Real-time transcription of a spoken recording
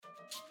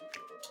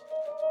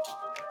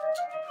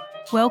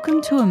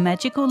Welcome to A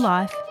Magical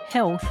Life,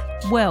 Health,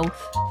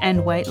 Wealth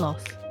and Weight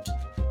Loss.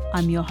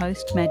 I'm your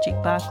host, Magic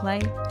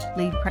Barclay,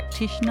 lead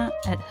practitioner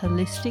at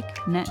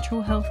Holistic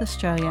Natural Health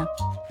Australia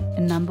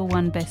and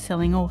 #1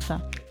 best-selling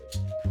author.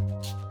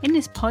 In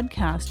this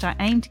podcast, I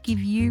aim to give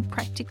you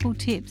practical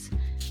tips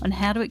on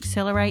how to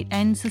accelerate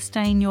and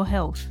sustain your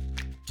health,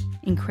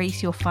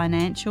 increase your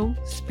financial,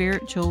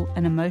 spiritual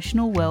and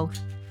emotional wealth,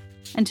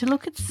 and to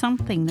look at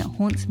something that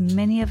haunts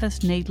many of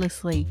us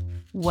needlessly,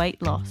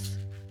 weight loss.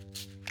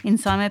 In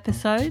some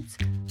episodes,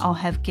 I'll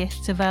have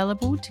guests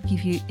available to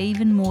give you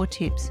even more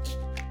tips,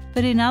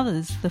 but in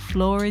others, the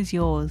floor is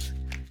yours.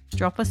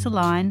 Drop us a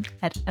line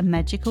at A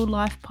Magical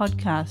Life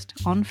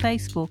Podcast on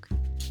Facebook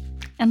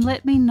and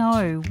let me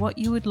know what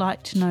you would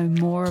like to know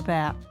more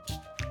about.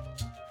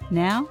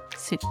 Now,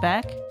 sit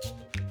back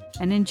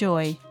and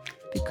enjoy,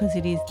 because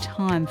it is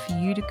time for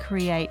you to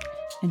create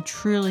and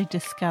truly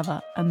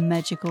discover a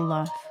magical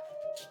life.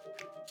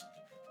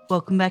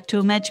 Welcome back to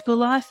A Magical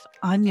Life.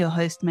 I'm your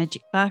host,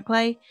 Magic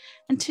Barclay,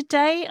 and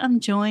today I'm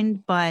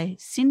joined by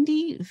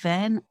Cindy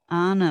Van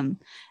Arnam.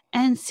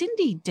 And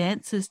Cindy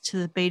dances to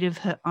the beat of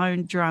her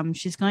own drum.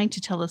 She's going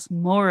to tell us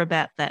more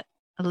about that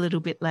a little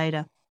bit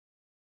later.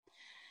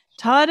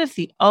 Tired of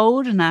the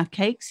old and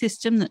archaic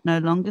system that no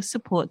longer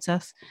supports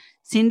us,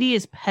 Cindy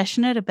is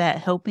passionate about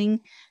helping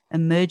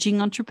emerging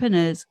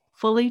entrepreneurs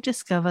fully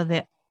discover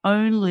their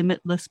own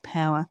limitless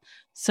power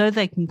so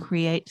they can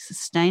create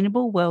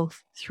sustainable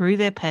wealth through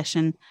their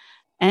passion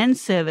and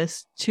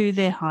service to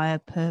their higher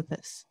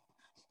purpose.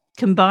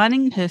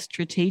 Combining her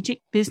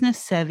strategic business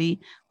savvy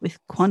with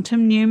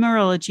quantum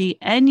numerology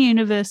and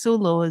universal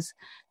laws,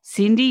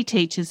 Cindy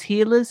teaches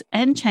healers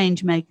and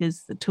change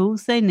makers the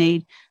tools they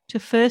need to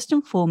first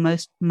and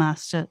foremost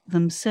master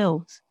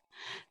themselves.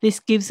 This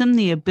gives them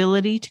the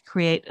ability to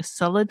create a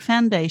solid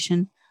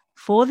foundation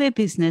for their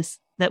business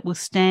that will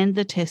stand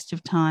the test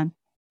of time,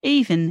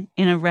 even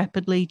in a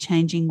rapidly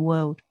changing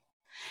world.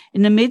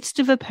 In the midst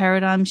of a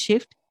paradigm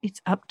shift,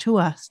 it's up to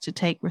us to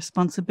take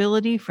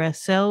responsibility for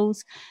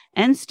ourselves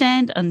and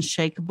stand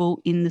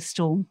unshakable in the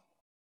storm.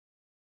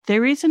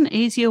 There is an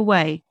easier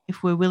way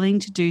if we're willing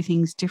to do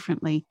things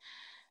differently.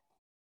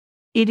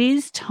 It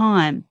is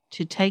time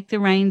to take the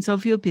reins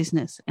of your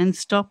business and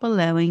stop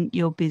allowing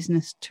your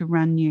business to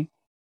run you.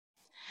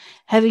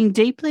 Having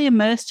deeply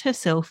immersed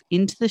herself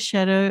into the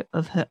shadow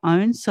of her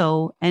own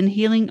soul and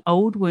healing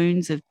old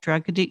wounds of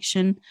drug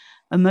addiction,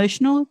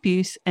 emotional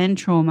abuse and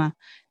trauma,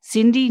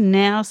 Cindy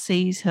now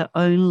sees her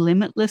own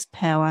limitless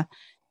power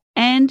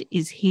and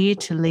is here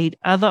to lead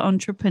other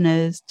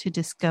entrepreneurs to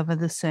discover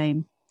the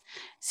same.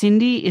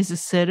 Cindy is a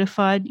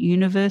certified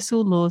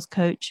universal laws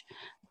coach,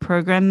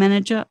 program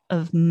manager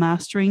of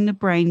Mastering the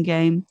Brain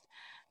Game,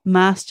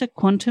 master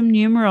quantum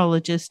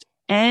numerologist,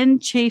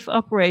 and chief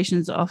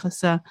operations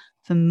officer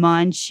for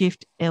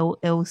Mindshift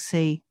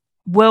LLC.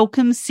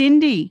 Welcome,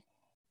 Cindy.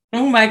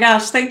 Oh my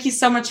gosh, thank you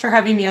so much for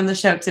having me on the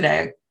show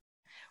today.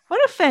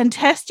 What a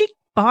fantastic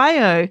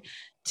bio.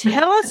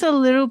 Tell us a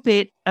little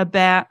bit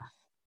about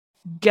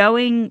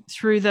going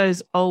through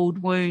those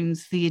old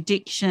wounds, the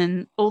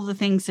addiction, all the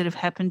things that have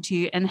happened to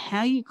you, and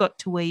how you got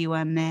to where you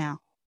are now.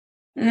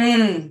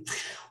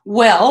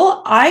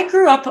 Well, I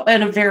grew up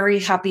in a very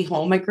happy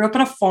home. I grew up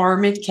on a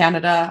farm in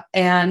Canada.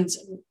 And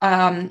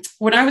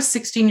when I was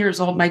 16 years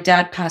old, my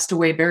dad passed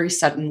away very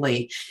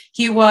suddenly.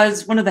 He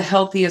was one of the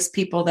healthiest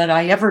people that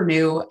I ever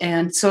knew.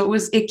 And so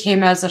it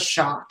came as a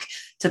shock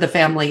to the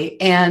family.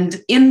 And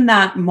in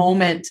that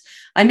moment,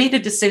 I made a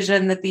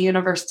decision that the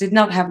universe did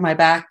not have my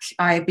back.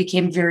 I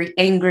became very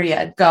angry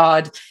at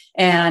God,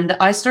 and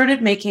I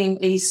started making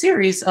a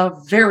series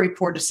of very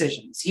poor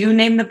decisions. You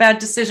name the bad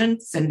decision,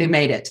 Cindy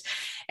made it.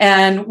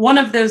 And one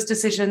of those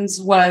decisions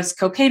was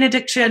cocaine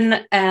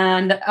addiction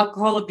and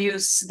alcohol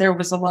abuse. There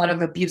was a lot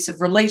of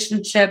abusive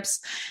relationships.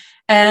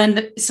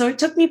 And so it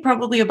took me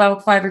probably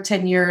about 5 or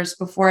 10 years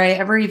before I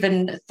ever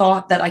even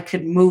thought that I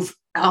could move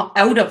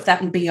out of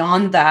that and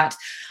beyond that.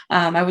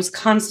 I was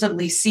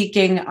constantly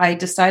seeking. I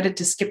decided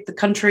to skip the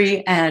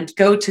country and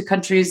go to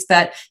countries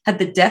that had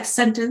the death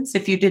sentence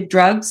if you did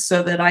drugs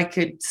so that I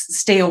could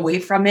stay away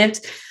from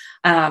it.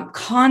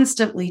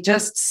 Constantly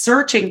just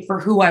searching for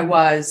who I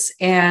was.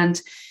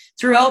 And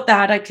throughout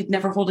that, I could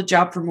never hold a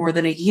job for more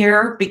than a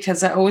year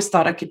because I always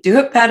thought I could do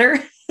it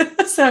better.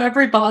 So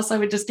every boss I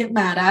would just get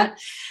mad at.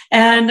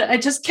 And I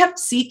just kept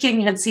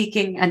seeking and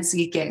seeking and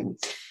seeking.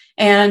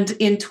 And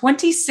in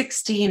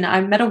 2016,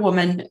 I met a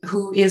woman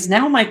who is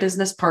now my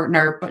business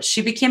partner, but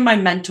she became my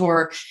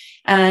mentor.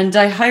 And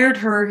I hired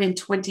her in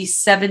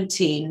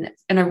 2017,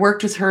 and I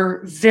worked with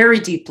her very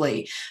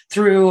deeply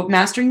through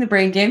Mastering the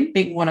Brain Game,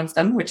 being one of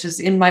them, which is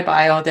in my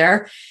bio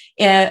there,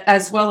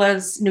 as well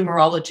as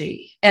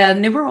numerology.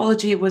 And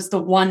numerology was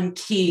the one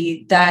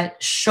key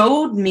that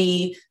showed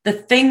me the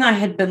thing I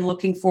had been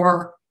looking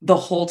for the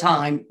whole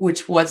time,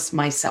 which was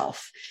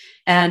myself.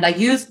 And I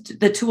used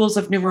the tools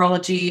of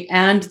numerology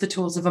and the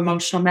tools of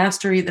emotional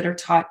mastery that are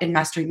taught in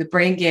Mastering the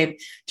Brain Game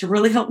to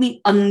really help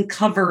me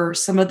uncover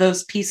some of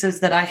those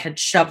pieces that I had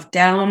shoved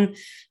down,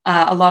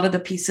 a lot of the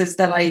pieces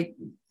that I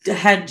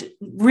had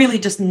really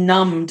just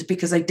numbed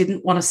because I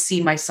didn't want to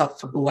see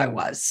myself for who I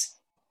was.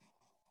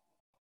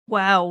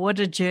 Wow, what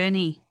a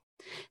journey.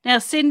 Now,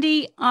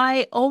 Cindy,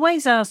 I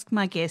always ask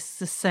my guests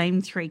the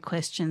same 3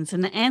 questions,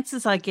 and the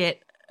answers I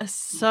get are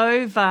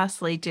so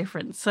vastly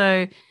different.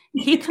 So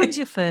here comes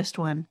your first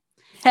one.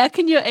 How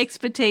can your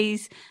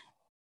expertise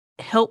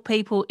help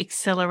people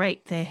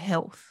accelerate their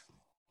health?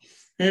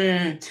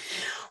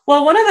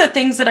 Well, one of the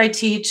things that I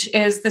teach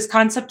is this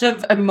concept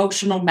of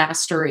emotional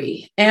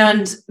mastery.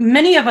 And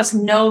many of us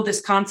know this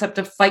concept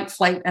of fight,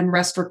 flight, and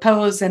rest,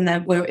 repose. And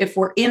that if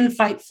we're in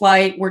fight,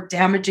 flight, we're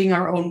damaging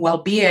our own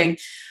well-being.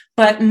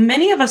 But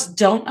many of us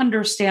don't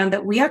understand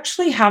that we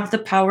actually have the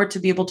power to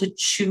be able to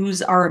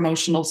choose our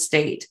emotional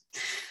state.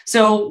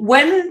 So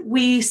when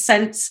we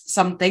sense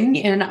something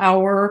in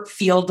our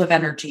field of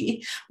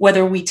energy,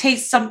 whether we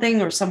taste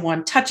something or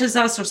someone touches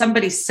us or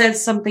somebody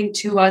says something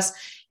to us,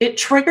 it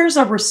triggers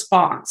a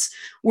response.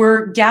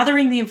 We're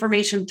gathering the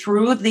information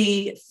through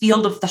the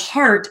field of the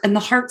heart, and the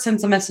heart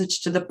sends a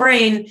message to the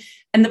brain,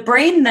 and the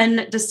brain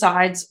then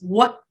decides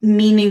what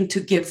meaning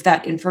to give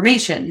that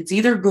information. It's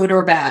either good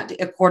or bad,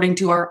 according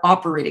to our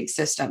operating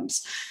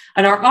systems.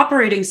 And our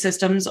operating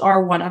systems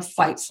are one of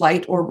fight,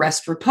 flight, or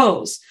rest,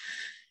 repose.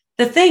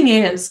 The thing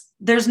is,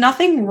 there's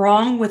nothing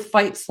wrong with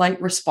fight flight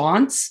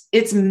response.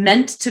 It's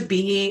meant to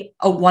be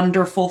a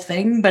wonderful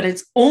thing, but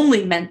it's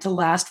only meant to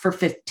last for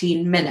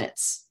 15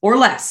 minutes or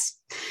less.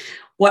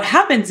 What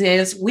happens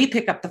is we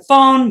pick up the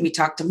phone, we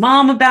talk to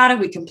mom about it,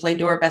 we complain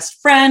to our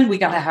best friend, we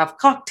got to have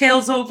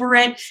cocktails over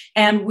it,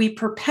 and we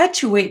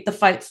perpetuate the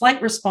fight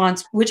flight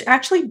response, which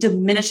actually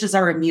diminishes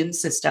our immune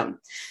system.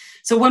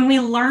 So when we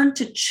learn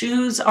to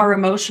choose our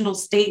emotional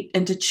state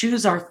and to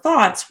choose our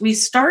thoughts, we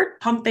start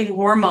pumping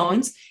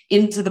hormones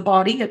into the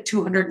body at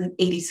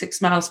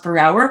 286 miles per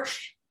hour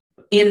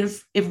in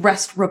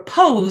rest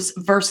repose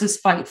versus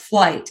fight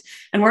flight.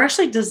 And we're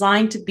actually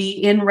designed to be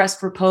in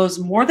rest repose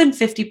more than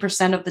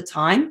 50% of the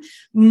time.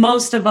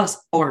 Most of us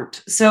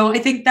aren't. So I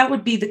think that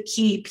would be the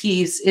key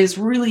piece, is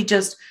really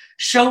just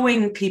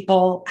showing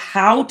people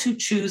how to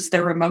choose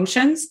their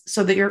emotions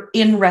so that you're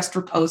in rest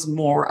repose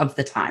more of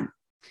the time.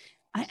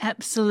 I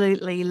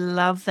absolutely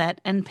love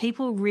that. And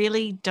people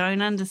really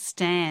don't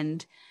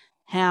understand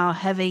how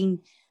having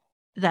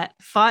that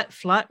fight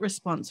flight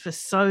response for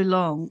so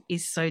long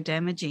is so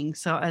damaging.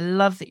 So I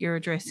love that you're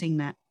addressing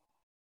that.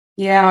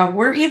 Yeah,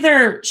 we're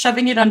either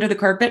shoving it under the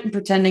carpet and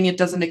pretending it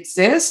doesn't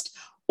exist,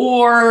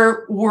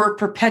 or we're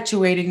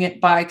perpetuating it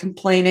by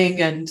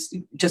complaining and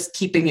just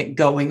keeping it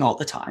going all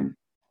the time.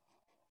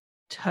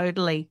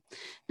 Totally.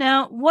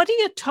 Now, what are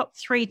your top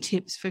 3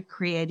 tips for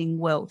creating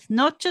wealth?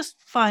 Not just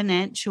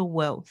financial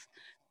wealth,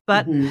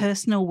 but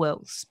personal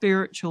wealth,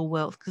 spiritual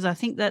wealth, because I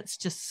think that's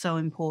just so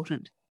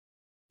important.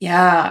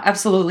 Yeah,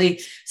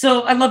 absolutely.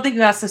 So I love that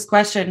you asked this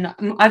question.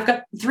 I've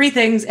got 3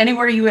 things.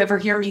 Anywhere you ever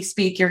hear me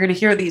speak, you're going to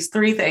hear these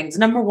 3 things.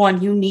 Number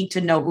 1, you need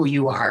to know who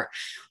you are.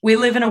 We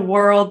live in a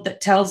world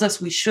that tells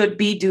us we should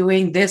be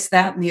doing this,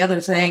 that, and the other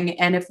thing.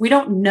 And if we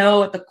don't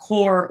know at the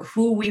core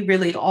who we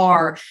really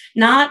are,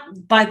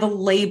 not by the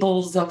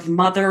labels of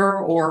mother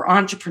or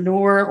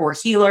entrepreneur or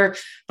healer,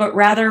 but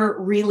rather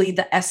really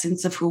the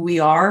essence of who we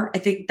are, I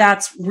think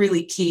that's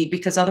really key,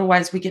 because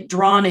otherwise we get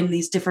drawn in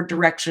these different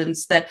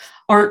directions that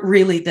aren't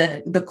really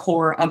the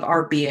core of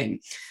our being.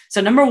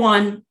 So number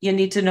 1, you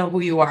need to know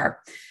who you are.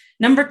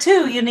 Number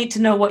 2, you need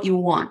to know what you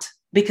want.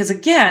 Because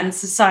again,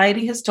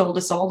 society has told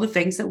us all the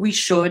things that we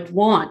should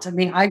want. I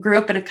mean, I grew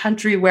up in a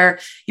country where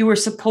you were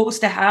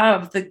supposed to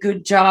have the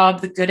good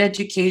job, the good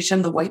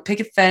education, the white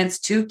picket fence,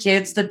 2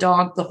 kids, the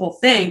dog, the whole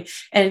thing.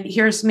 And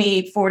here's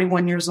me,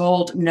 41 years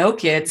old, no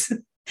kids,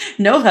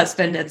 no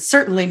husband, and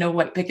certainly no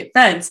white picket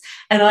fence.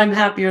 And I'm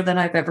happier than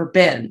I've ever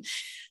been.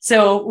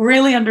 So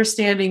really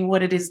understanding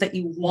what it is that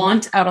you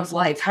want out of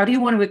life. How do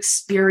you want to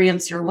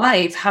experience your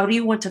life? How do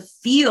you want to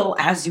feel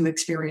as you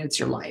experience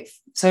your life?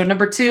 So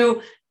number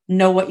 2,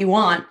 know what you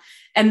want.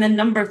 And then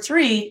number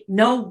 3,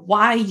 know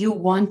why you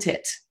want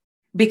it.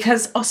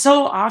 Because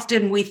so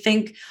often we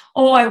think,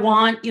 oh, I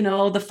want,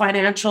 the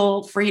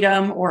financial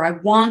freedom, or I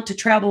want to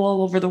travel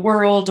all over the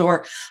world,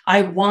 or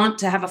I want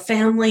to have a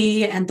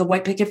family and the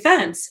white picket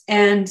fence.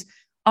 And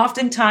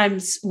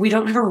oftentimes we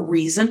don't have a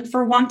reason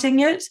for wanting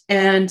it.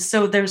 And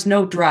so there's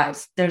no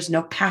drive, there's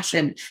no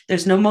passion,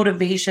 there's no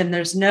motivation,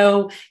 there's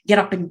no get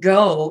up and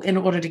go in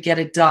order to get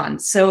it done.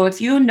 So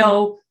if you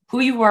know who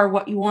you are,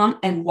 what you want,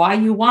 and why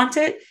you want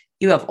it,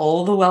 you have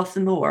all the wealth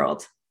in the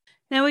world.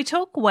 Now, we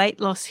talk weight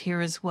loss here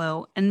as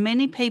well, and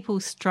many people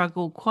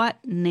struggle quite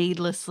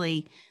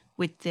needlessly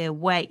with their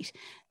weight.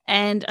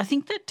 And I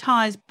think that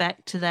ties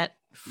back to that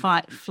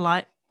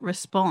fight-flight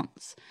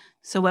response.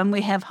 So when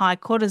we have high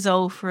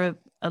cortisol for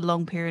a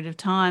long period of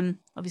time,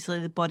 obviously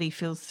the body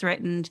feels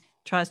threatened,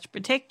 tries to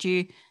protect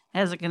you.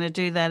 How's it going to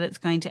do that? It's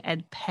going to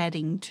add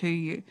padding to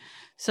you.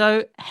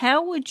 So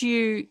how would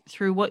you,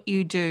 through what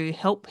you do,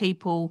 help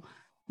people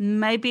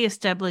maybe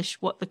establish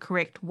what the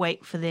correct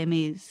weight for them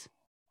is?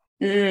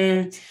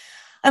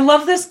 I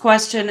love this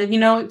question. And,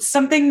 it's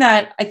something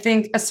that I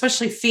think,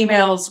 especially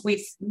females,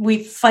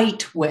 we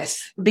fight with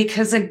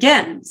because,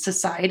 again,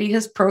 society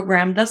has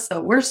programmed us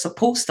that we're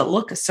supposed to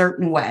look a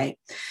certain way.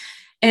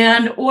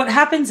 And what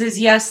happens is,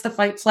 yes, the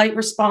fight flight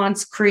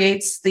response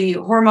creates the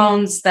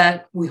hormones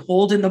that we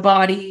hold in the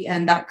body,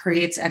 and that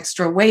creates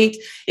extra weight.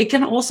 It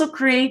can also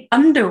create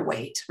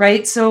underweight,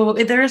 right? So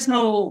there is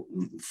no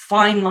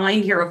fine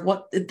line here of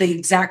what the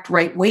exact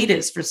right weight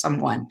is for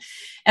someone.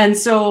 And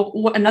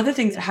so another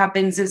thing that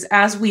happens is,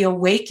 as we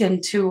awaken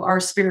to our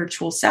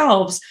spiritual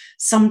selves,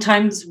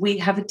 sometimes we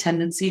have a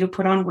tendency to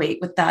put on weight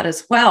with that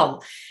as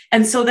well.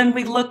 And so then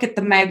we look at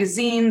the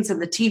magazines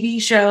and the TV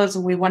shows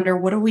and we wonder,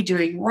 what are we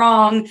doing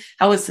wrong?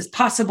 How is this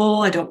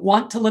possible? I don't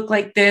want to look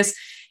like this.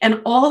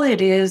 And all it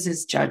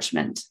is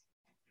judgment.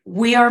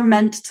 We are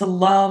meant to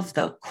love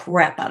the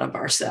crap out of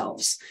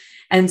ourselves.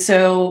 And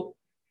so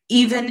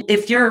even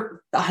if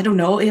you're, I don't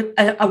know,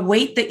 a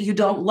weight that you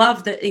don't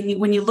love, that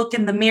when you look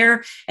in the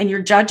mirror and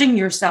you're judging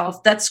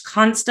yourself, that's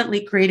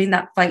constantly creating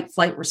that fight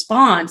flight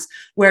response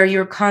where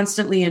you're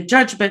constantly in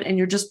judgment and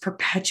you're just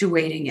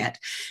perpetuating it.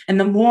 And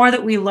the more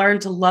that we learn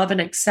to love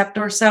and accept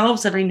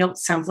ourselves, and I know it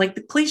sounds like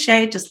the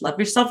cliche, just love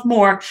yourself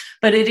more,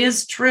 but it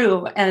is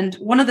true. And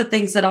one of the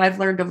things that I've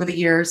learned over the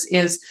years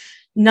is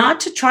not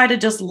to try to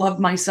just love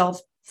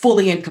myself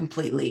fully and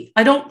completely.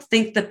 I don't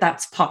think that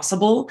that's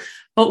possible.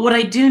 But what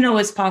I do know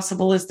is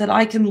possible is that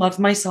I can love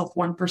myself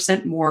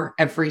 1% more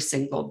every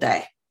single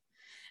day.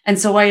 And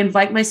so I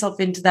invite myself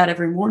into that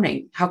every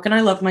morning. How can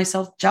I love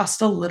myself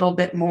just a little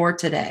bit more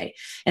today?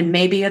 And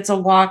maybe it's a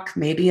walk,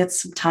 maybe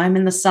it's some time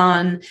in the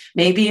sun,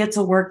 maybe it's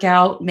a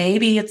workout,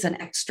 maybe it's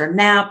an extra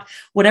nap,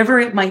 whatever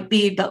it might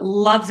be, but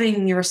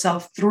loving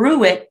yourself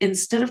through it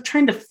instead of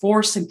trying to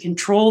force and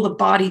control the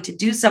body to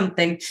do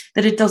something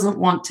that it doesn't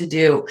want to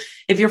do.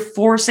 If you're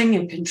forcing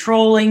and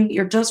controlling,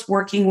 you're just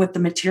working with the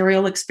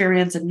material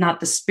experience and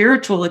not the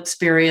spiritual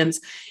experience,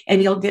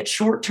 and you'll get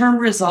short-term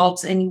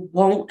results and you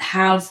won't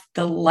have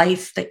the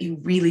life that you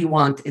really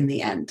want in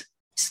the end.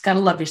 Just got to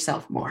love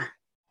yourself more.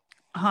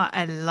 Oh,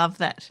 I love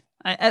that.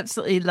 I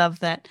absolutely love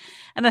that.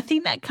 And I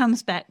think that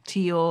comes back to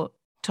your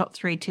top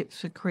 3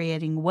 tips for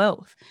creating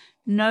wealth.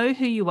 Know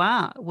who you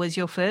are was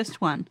your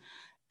first one.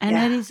 And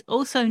it is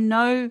also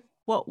know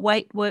what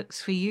weight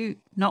works for you,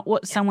 not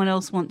what someone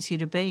else wants you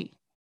to be.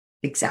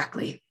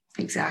 Exactly.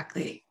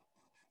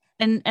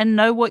 And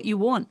know what you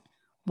want.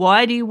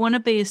 Why do you want to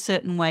be a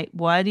certain weight?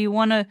 Why do you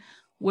want to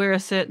wear a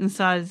certain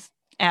size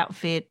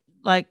outfit?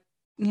 Like,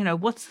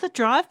 what's the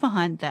drive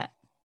behind that?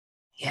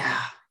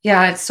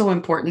 Yeah, it's so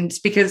important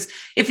because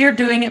if you're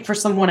doing it for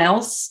someone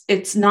else,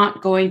 it's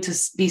not going to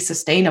be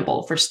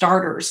sustainable for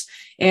starters.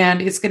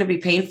 And it's going to be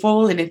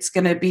painful and it's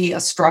going to be a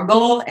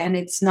struggle and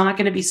it's not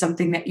going to be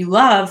something that you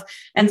love.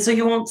 And so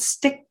you won't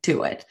stick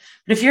to it.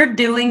 But if you're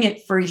doing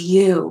it for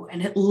you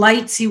and it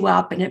lights you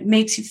up and it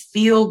makes you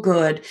feel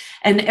good,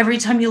 and every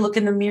time you look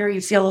in the mirror,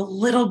 you feel a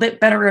little bit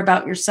better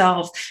about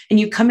yourself and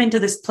you come into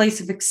this place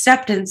of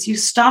acceptance, you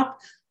stop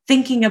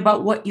thinking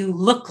about what you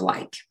look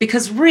like.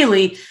 Because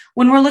really,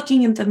 when we're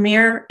looking in the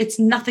mirror, it's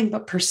nothing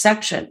but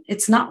perception.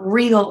 It's not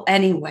real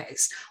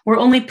anyways. We're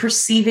only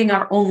perceiving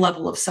our own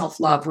level of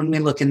self-love when we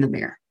look in the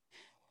mirror.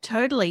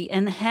 Totally.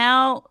 And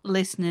how,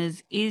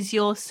 listeners, is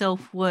your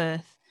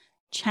self-worth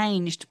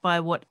changed by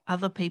what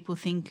other people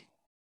think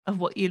of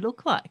what you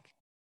look like?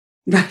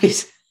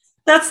 Right.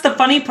 That's the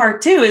funny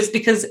part too, is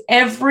because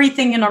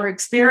everything in our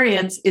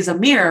experience is a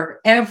mirror.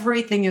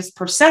 Everything is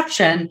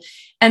perception.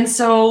 And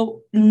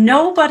so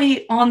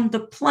nobody on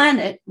the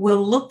planet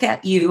will look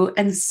at you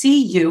and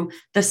see you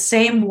the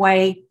same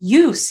way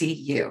you see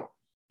you.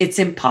 It's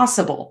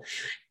impossible.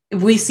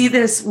 We see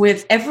this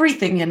with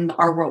everything in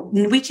our world.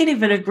 We can't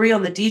even agree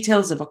on the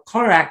details of a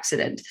car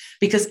accident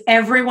because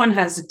everyone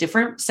has a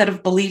different set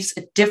of beliefs,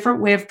 a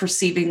different way of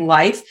perceiving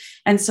life.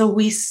 And so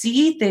we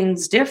see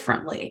things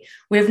differently.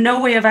 We have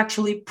no way of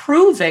actually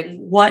proving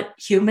what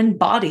human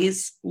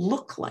bodies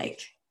look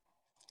like.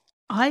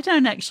 I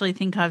don't actually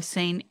think I've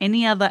seen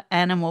any other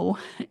animal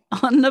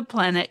on the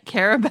planet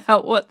care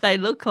about what they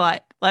look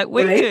like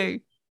we do.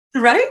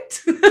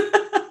 Right?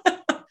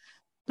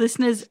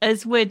 Listeners,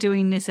 as we're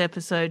doing this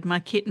episode,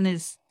 my kitten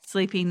is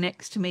sleeping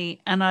next to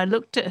me, and I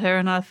looked at her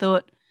and I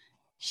thought,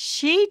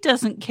 she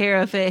doesn't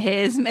care if her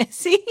hair's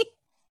messy.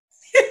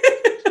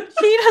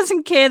 She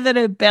doesn't care that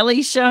her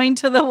belly's showing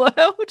to the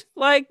world.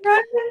 Why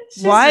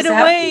do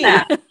we?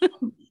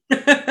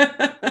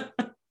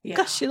 Yeah.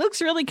 Gosh, she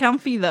looks really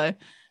comfy though.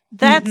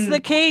 That's the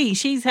key.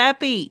 She's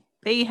happy.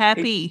 Be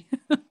happy.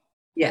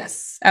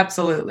 Yes,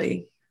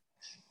 absolutely.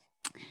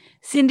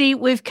 Cindy,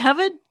 we've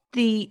covered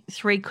the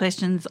 3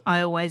 questions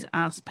I always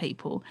ask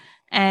people.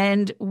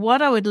 And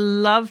what I would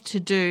love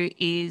to do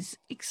is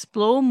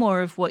explore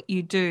more of what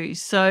you do.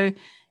 So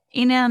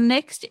in our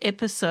next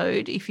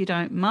episode, if you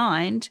don't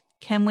mind,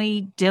 can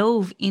we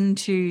delve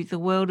into the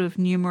world of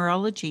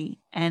numerology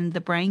and the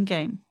brain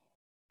game?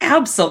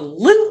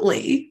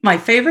 Absolutely. My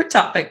favorite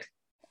topic.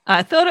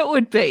 I thought it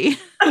would be.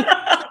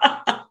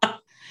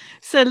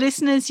 So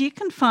listeners, you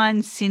can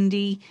find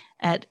Cindy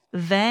at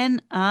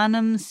Van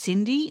Arnam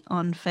Cindy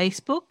on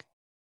Facebook.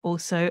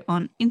 also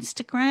on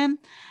Instagram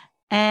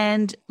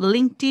and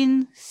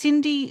LinkedIn,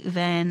 Cindy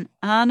Van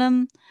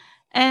Arnam.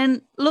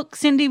 And look,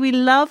 Cindy, we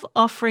love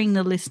offering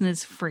the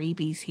listeners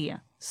freebies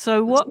here.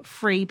 So what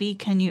freebie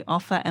can you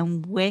offer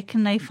and where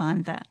can they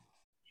find that?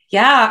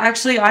 Yeah,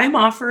 actually, I'm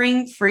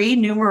offering free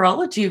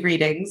numerology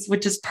readings,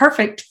 which is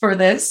perfect for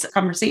this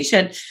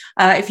conversation.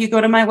 If you go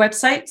to my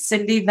website,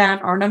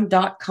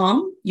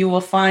 cindyvanarnam.com, you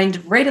will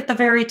find right at the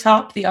very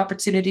top the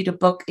opportunity to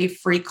book a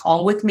free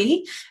call with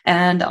me,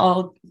 and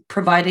I'll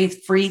provide a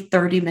free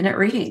 30-minute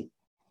reading.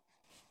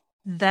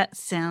 That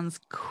sounds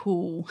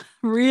cool.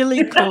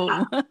 Really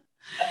cool.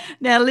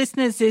 Now,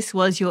 listeners, this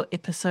was your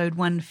episode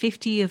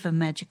 150 of A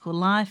Magical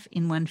Life.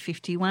 In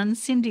 151,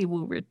 Cindy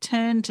will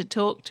return to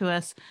talk to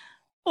us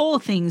all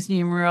things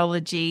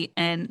numerology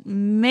and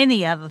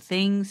many other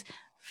things.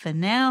 For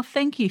now,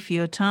 thank you for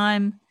your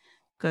time.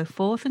 Go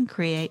forth and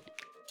create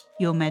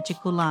your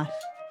magical life.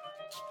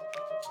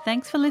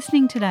 Thanks for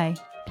listening today.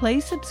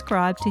 Please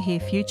subscribe to hear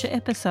future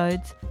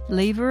episodes,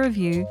 leave a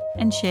review,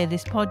 and share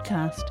this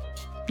podcast.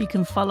 You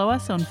can follow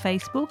us on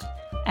Facebook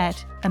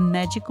at A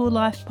Magical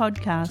Life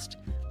Podcast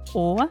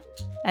or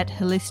at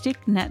Holistic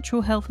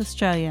Natural Health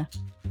Australia.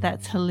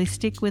 That's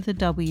holistic with a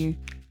W.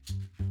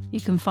 You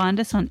can find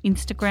us on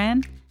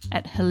Instagram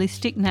at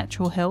Holistic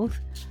Natural Health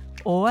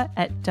or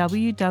at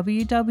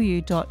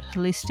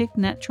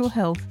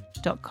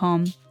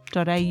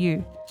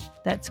www.holisticnaturalhealth.com.au.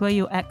 That's where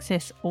you'll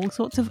access all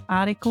sorts of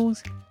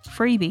articles,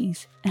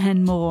 freebies,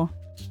 and more.